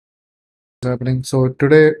Happening. So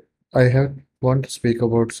today I have want to speak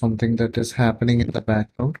about something that is happening in the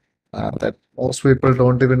background that most people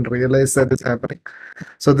don't even realize that is happening.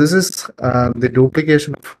 So this is the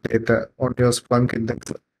duplication of data on your Splunk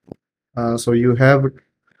index. So you have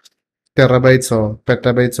terabytes or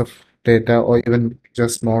petabytes of data, or even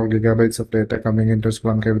just small gigabytes of data coming into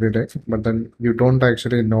Splunk every day, but then you don't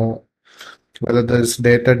actually know whether there's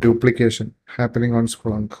data duplication happening on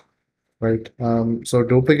Splunk. Right. So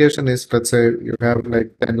duplication is, let's say you have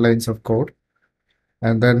like 10 lines of code,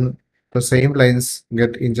 and then the same lines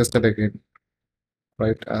get ingested again.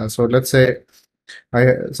 Right. So let's say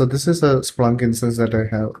so this is a Splunk instance that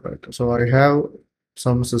I have. Right. So I have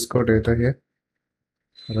some Cisco data here.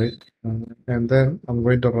 Right. And then I'm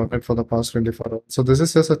going to run it for the past 24 hours. So this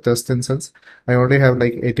is just a test instance. I only have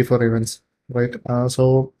like 84 events. Right.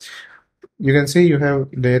 So you can see you have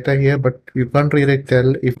data here, but you can't really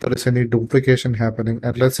tell if there is any duplication happening.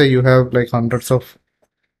 And let's say you have like hundreds of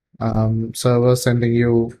servers sending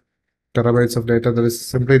you terabytes of data. There is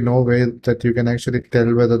simply no way that you can actually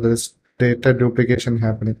tell whether there is data duplication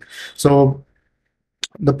happening. So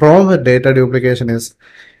the problem with data duplication is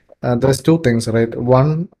there's two things, right?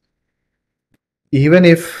 One, even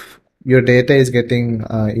if your data is getting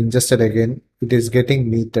ingested again, it is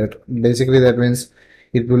getting metered. Basically, that means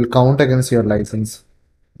it will count against your license,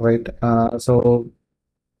 right? So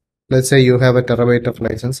let's say you have a terabyte of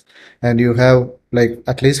license and you have like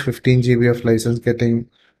at least 15 GB of license getting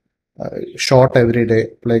short every day,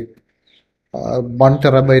 like 1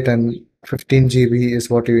 terabyte and 15 GB is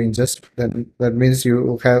what you ingest, then that means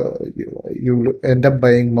you end up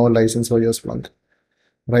buying more license for your Splunk,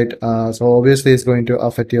 right? So obviously it's going to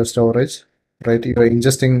affect your storage, right? You're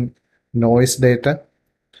ingesting noise data.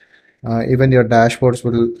 Even your dashboards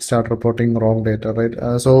will start reporting wrong data,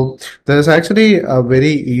 right? So there's actually a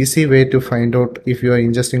very easy way to find out if you are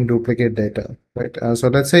ingesting duplicate data, right? So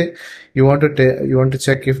let's say you want to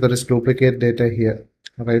check if there is duplicate data here,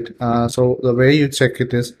 right? So the way you check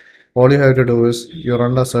it is, all you have to do is you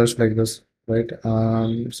run a search like this, right?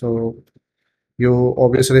 So you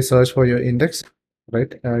obviously search for your index,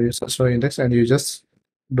 right? You search for index and you just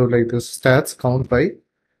do like this: stats count by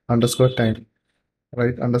underscore time,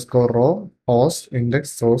 right? Underscore row, host,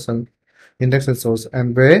 index, source, and index and source,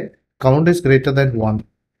 and where count is greater than one,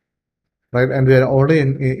 right? And we are already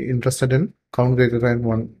interested in count greater than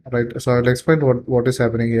one, right? So I'll explain what is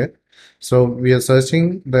happening here. So we are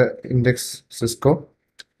searching the index Cisco,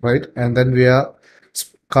 right? And then we are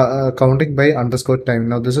counting by underscore time.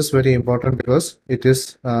 Now this is very important because it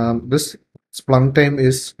is this Splunk time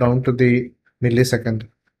is down to the millisecond,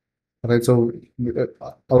 right? So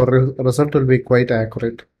our result will be quite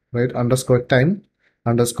accurate, right? Underscore time,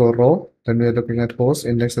 underscore row. Then we are looking at host,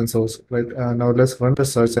 index, and source, right? Now let's run the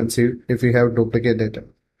search and see if we have duplicate data,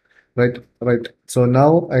 right? Right. So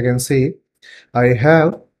now I can see I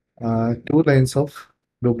have two lines of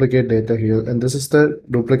duplicate data here, and this is the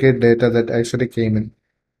duplicate data that actually came in,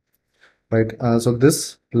 right? So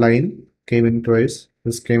this line came in twice.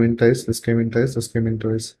 This came in twice. This came in twice. This came in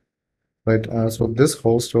twice, right? So this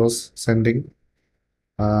host was sending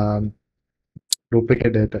um,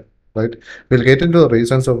 duplicate data, right? We'll get into the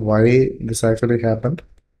reasons of why this actually happened.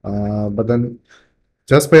 But then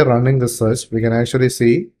just by running the search, we can actually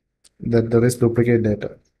see that there is duplicate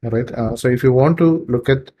data, right? So if you want to look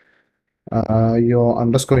at your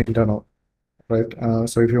underscore internal, right?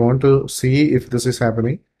 So if you want to see if this is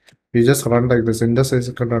happening, you just run like this: index is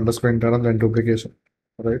equal to underscore internal and duplication,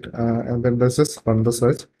 right? And then let's just run the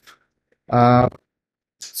search. Uh,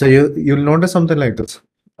 So you'll notice something like this.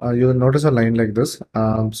 You'll notice a line like this.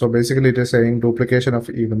 So basically, it is saying duplication of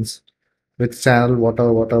events with channel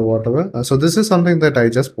whatever. So this is something that I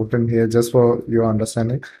just put in here just for your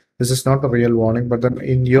understanding. This is not a real warning, but then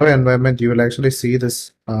in your environment, you will actually see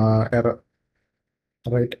this error,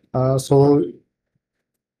 right? So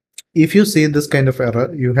if you see this kind of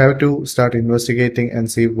error, you have to start investigating and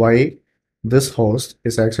see why this host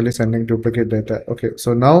is actually sending duplicate data. Okay,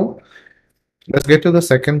 so now let's get to the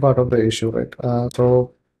second part of the issue, right?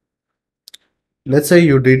 So let's say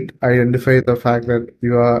you did identify the fact that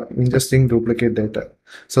you are ingesting duplicate data.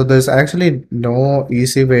 So there's actually no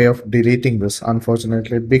easy way of deleting this,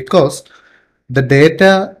 unfortunately, because the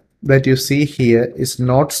data that you see here is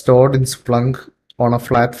not stored in Splunk on a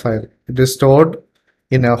flat file. It is stored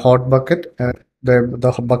in a hot bucket, and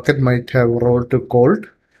the bucket might have rolled to cold.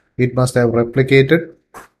 It must have replicated.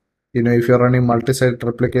 If you're running multi-site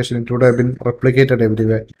replication, it would have been replicated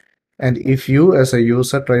everywhere. And if you as a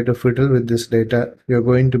user try to fiddle with this data, you're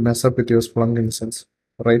going to mess up with your Splunk instance,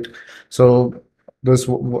 right? So there's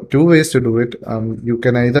two ways to do it. You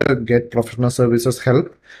can either get professional services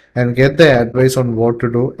help and get the advice on what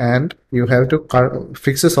to do, and you have to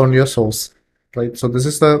fix this on your source, right? So this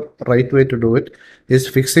is the right way to do it, is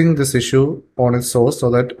fixing this issue on its source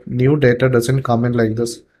so that new data doesn't come in like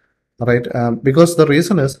this, right? Because the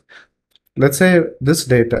reason is, let's say this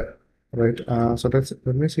data, right? So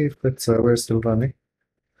let me see if that server is still running.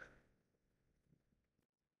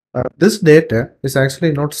 This data is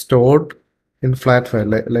actually not stored in flat file,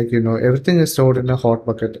 like everything is stored in a hot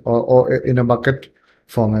bucket, or in a bucket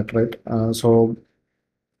format, right? So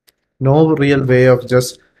no real way of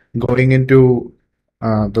just going into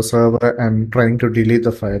the server and trying to delete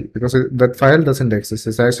the file, because that file doesn't exist.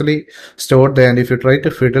 It's actually stored there, and if you try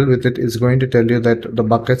to fiddle with it, it's going to tell you that the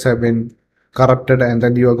buckets have been corrupted, and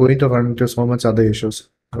then you are going to run into so much other issues,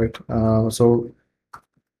 right? So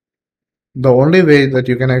the only way that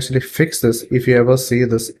you can actually fix this, if you ever see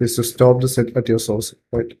this, is to stop this at your source,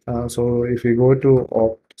 right? So if you go to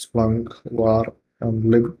opt splunk var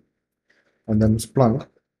lib and then splunk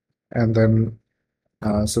and then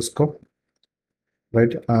Cisco,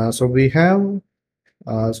 right? So we have,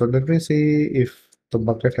 so let me see if the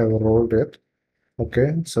bucket have rolled it.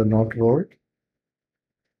 Okay, so not rolled.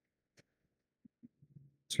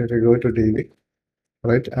 So if you go to DB,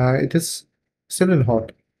 right? It is still in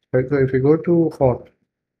hot, right? So if you go to hot,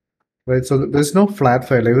 right, so there's no flat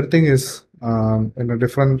file. Everything is in a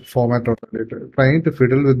different format of data. Trying to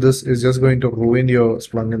fiddle with this is just going to ruin your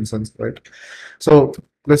Splunk instance, right? So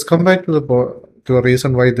let's come back to the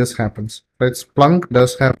reason why this happens, right? Splunk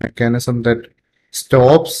does have a mechanism that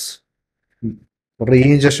stops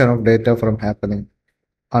re-ingestion of data from happening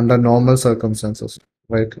under normal circumstances,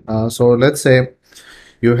 right? So let's say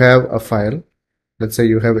you have a file. Let's say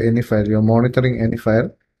you have any file. You're monitoring any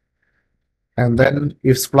file. And then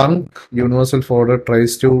if Splunk universal forwarder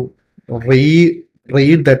tries to read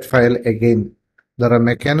that file again, there are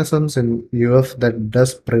mechanisms in UF that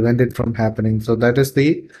does prevent it from happening. So that is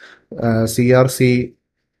the CRC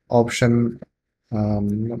option,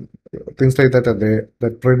 things like that are there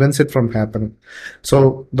that prevents it from happening.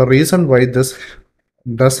 So the reason why this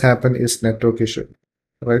does happen is network issue,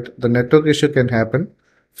 right? The network issue can happen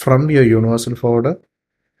from your universal forwarder.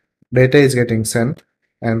 Data is getting sent,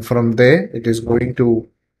 and from there it is going to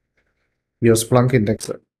your Splunk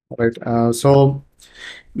indexer, right? So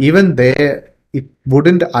even there, it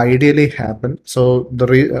wouldn't ideally happen. So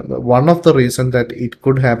one of the reasons that it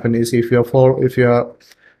could happen is if you're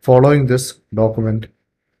following this document,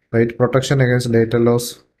 right? Protection against data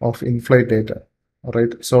loss of in-flight data,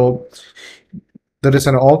 right? So there is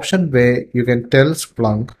an option where you can tell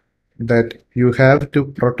Splunk that you have to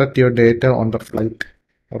protect your data on the flight,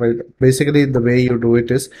 right? Basically, the way you do it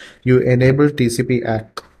is you enable TCP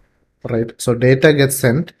ACK, right? So data gets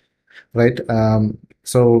sent, right?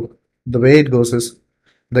 So the way it goes is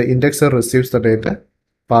the indexer receives the data,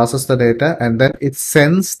 passes the data, and then it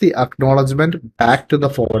sends the acknowledgement back to the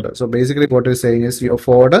forwarder. So basically what you're saying is your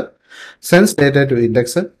forwarder sends data to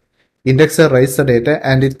indexer writes the data,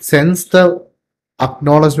 and it sends the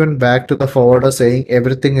acknowledgement back to the forwarder saying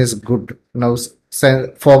everything is good. Now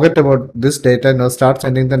forget about this data, now start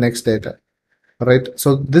sending the next data, right?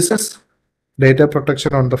 So this is data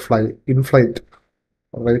protection on the fly, in flight,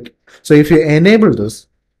 right? So if you enable this,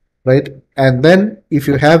 right, and then if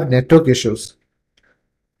you have network issues,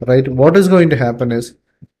 right, what is going to happen is,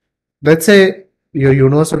 let's say your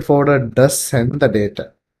universal forwarder does send the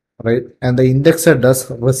data, right, and the indexer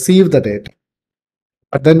does receive the data,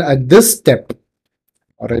 but then at this step,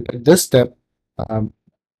 all right, at this step, um,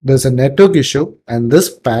 there's a network issue, and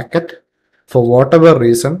this packet, for whatever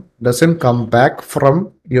reason, doesn't come back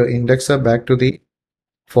from your indexer back to the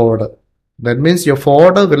forwarder. That means your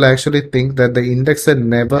forwarder will actually think that the indexer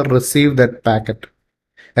never received that packet,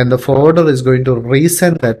 and the forwarder is going to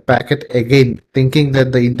resend that packet again, thinking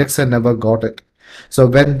that the indexer never got it. So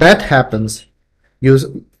when that happens, you're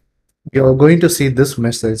going to see this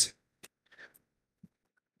message.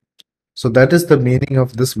 So that is the meaning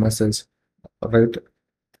of this message, right?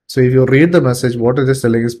 So if you read the message, what it is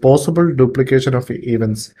telling is possible duplication of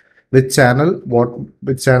events. Which channel,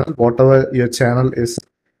 whatever your channel is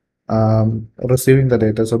receiving the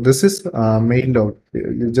data. So this is mail log.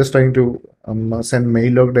 You're just trying to send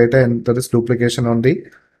mail log data, and there is duplication on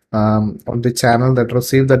the channel that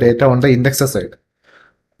received the data on the indexer side,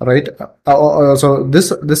 right? So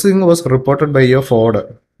this thing was reported by your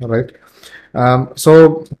forwarder, right?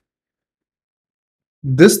 So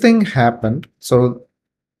this thing happened. So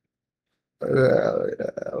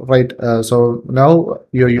right. So now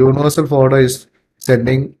your universal forwarder is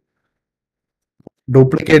sending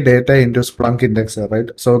duplicate data into Splunk indexer, right?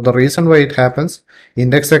 So the reason why it happens,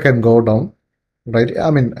 indexer can go down, right? I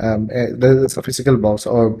mean, there is a physical box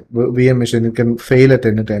or VM machine, it can fail at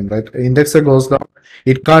any time, right? Indexer goes down,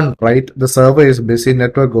 it can't write, the server is busy,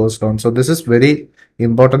 network goes down. So this is very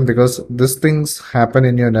important because these things happen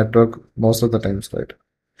in your network most of the times, right?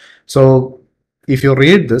 So if you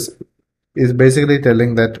read this, it's basically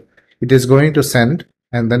telling that it is going to send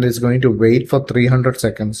and then it's going to wait for 300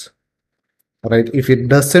 seconds, right? If it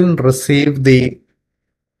doesn't receive the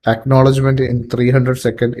acknowledgement in 300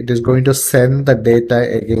 seconds, it is going to send the data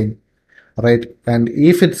again, right? And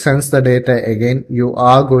if it sends the data again, you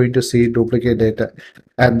are going to see duplicate data.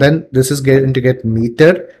 And then this is going to get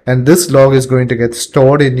metered and this log is going to get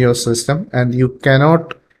stored in your system and you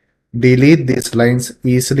cannot delete these lines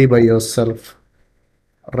easily by yourself,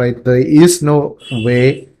 right? There is no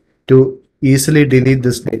way to easily delete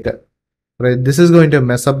this data, right? This is going to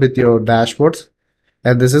mess up with your dashboards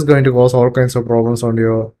and this is going to cause all kinds of problems on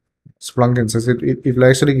your Splunk instance. It will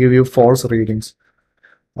actually give you false readings.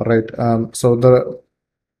 All right.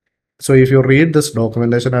 So if you read this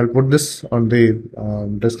documentation, I'll put this on the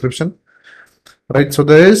description. Right. So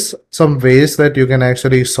there is some ways that you can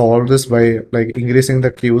actually solve this by like increasing the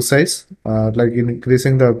queue size, like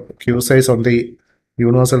increasing the queue size on the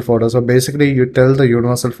universal folder. So basically, you tell the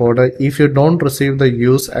universal folder if you don't receive the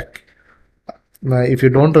USEC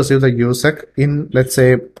in, let's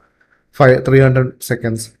say, 300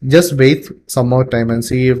 seconds, just wait some more time and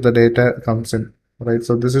see if the data comes in, right?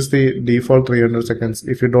 So this is the default 300 seconds.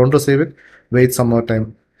 If you don't receive it, wait some more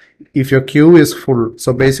time. If your queue is full,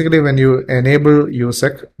 so basically when you enable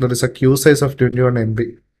USEC, there is a queue size of 21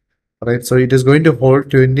 MB, right? So it is going to hold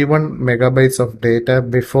 21 megabytes of data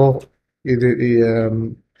before I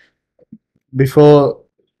mean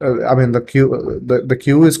the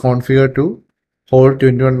queue is configured to hold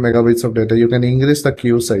 21 megabytes of data. You can increase the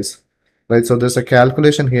queue size, right? So there's a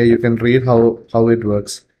calculation here. You can read how it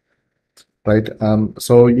works, right?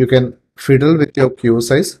 So you can fiddle with your queue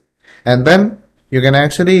size, and then you can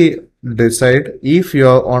actually decide if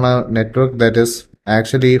you're on a network that is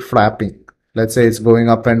actually flapping. Let's say it's going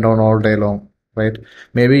up and down all day long, right?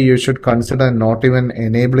 Maybe you should consider not even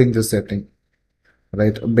enabling this setting,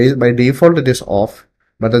 right? By default, it is off,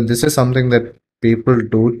 but this is something that people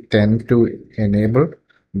do tend to enable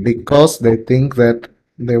because they think that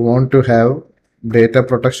they want to have data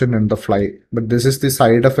protection in the fly. But this is the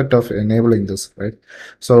side effect of enabling this, right?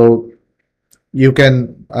 So you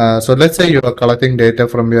can, so let's say you are collecting data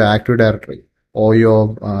from your Active Directory or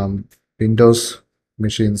your Windows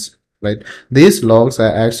machines, right? These logs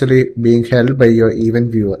are actually being held by your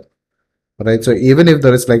event viewer, right? So even if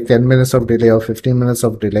there is like 10 minutes of delay or 15 minutes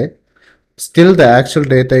of delay, still the actual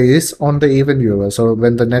data is on the event viewer. So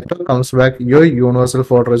when the network comes back, your universal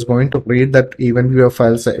folder is going to read that event viewer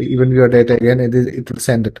files, event viewer data again, it will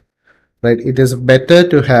send it, right? It is better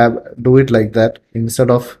to do it like that instead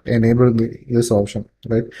of enabling this option,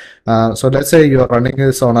 right? So let's say you're running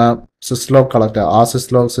this on a syslog collector,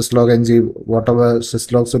 rsyslog, syslog-ng, whatever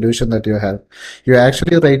syslog solution that you have. You're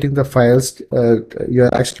actually writing the files,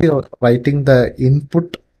 you're actually writing the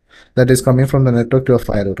input that is coming from the network to a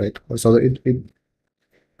file, right? So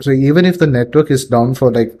even if the network is down for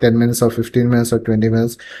like 10 minutes or 15 minutes or 20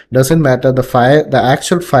 minutes, doesn't matter. The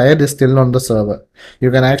actual file is still on the server. You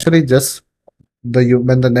can actually just,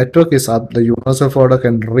 when the network is up, the universal folder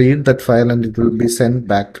can read that file and it will be sent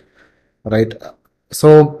back, right?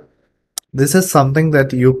 So this is something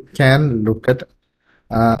that you can look at.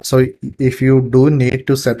 So if you do need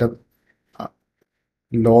to set up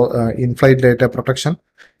in-flight data protection,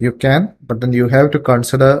 you can, but then you have to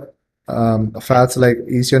consider facts like,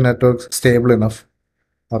 is your network stable enough?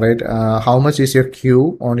 All right. How much is your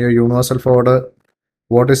queue on your universal folder?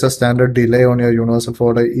 What is the standard delay on your universal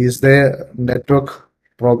folder? Is there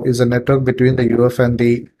is a network between the UF and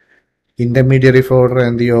the intermediary folder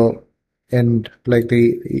and your end, like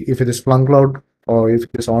if it is Splunk Cloud or if it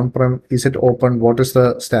is on-prem, is it open? What is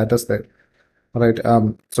the status there? All right.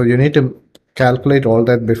 So you need to calculate all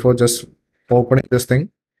that before just opening this thing.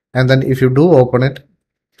 And then if you do open it,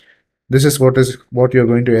 this is what you're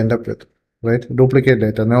going to end up with, right? Duplicate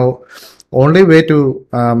data. Now,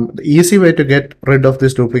 the easy way to get rid of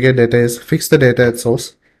this duplicate data is fix the data at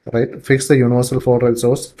source, right? Fix the universal folder at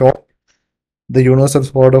source, stop the universal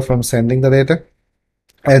folder from sending the data,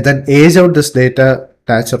 and then age out this data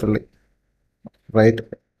naturally, right?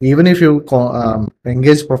 Even if you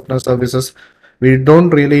engage professional services, we don't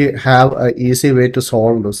really have an easy way to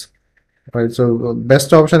solve this, right? So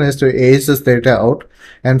best option is to age this data out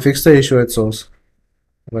and fix the issue at source,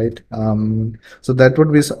 right? So that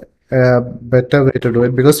would be a better way to do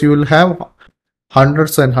it, because you will have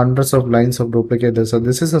hundreds and hundreds of lines of duplicate data. So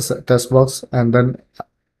this is a test box, and then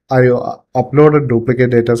I uploaded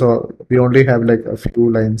duplicate data, so we only have like a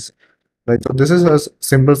few lines, right? So this is a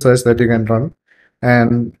simple search that you can run,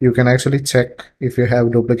 and you can actually check if you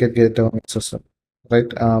have duplicate data on your system,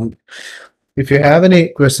 right? If you have any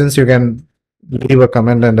questions, you can leave a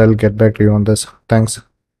comment, and I'll get back to you on this. Thanks.